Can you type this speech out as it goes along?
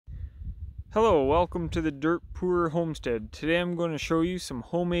Hello, welcome to the Dirt Poor Homestead. Today I'm going to show you some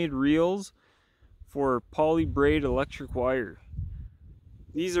homemade reels for poly braid electric wire.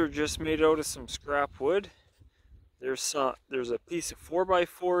 These are just made out of some scrap wood. There's a piece of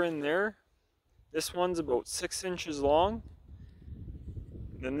 4x4 in there. This one's about 6 inches long.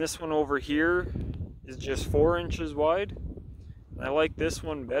 Then this one over here is just 4 inches wide. I like this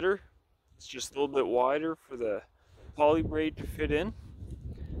one better. It's just a little bit wider for the poly braid to fit in.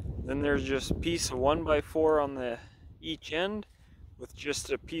 Then there's just a piece of 1x4 on each end with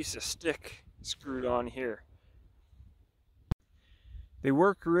just a piece of stick screwed on here. They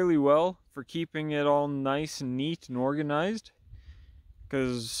work really well for keeping it all nice and neat and organized,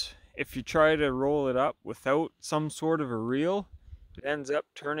 because if you try to roll it up without some sort of a reel, it ends up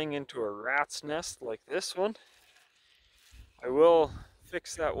turning into a rat's nest like this one. I will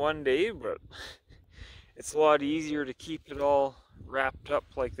fix that one day, but it's a lot easier to keep it all wrapped up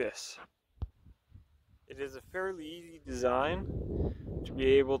like this. It is a fairly easy design to be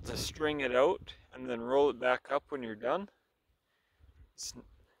able to string it out and then roll it back up when you're done. It's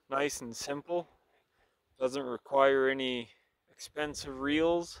nice and simple, doesn't require any expensive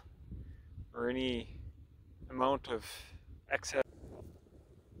reels or any amount of excess.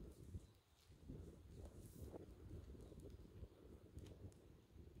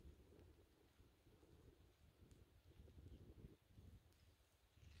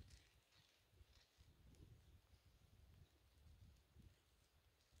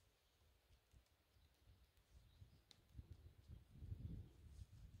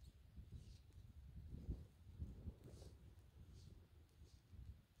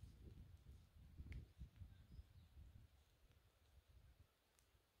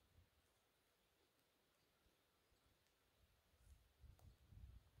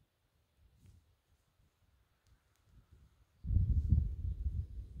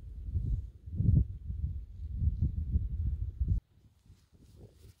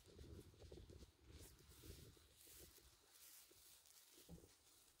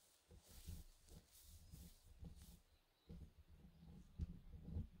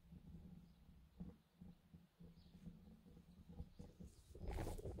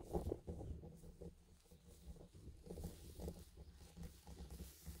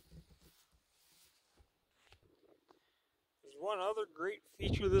 There's one other great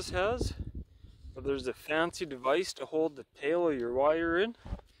feature this has, but there's a fancy device to hold the tail of your wire in.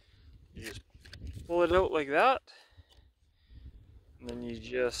 You just pull it out like that, and then you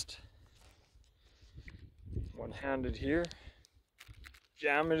just one-handed here,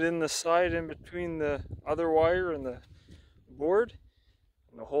 jam it in the side in between the other wire and the board,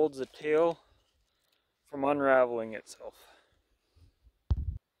 and it holds the tail from unraveling itself.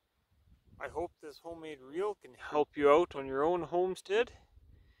 I hope this homemade reel can help you out on your own homestead.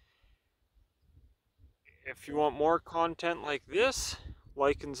 If you want more content like this,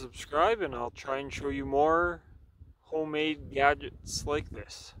 like and subscribe, and I'll try and show you more homemade gadgets like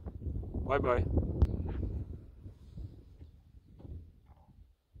this. Bye bye.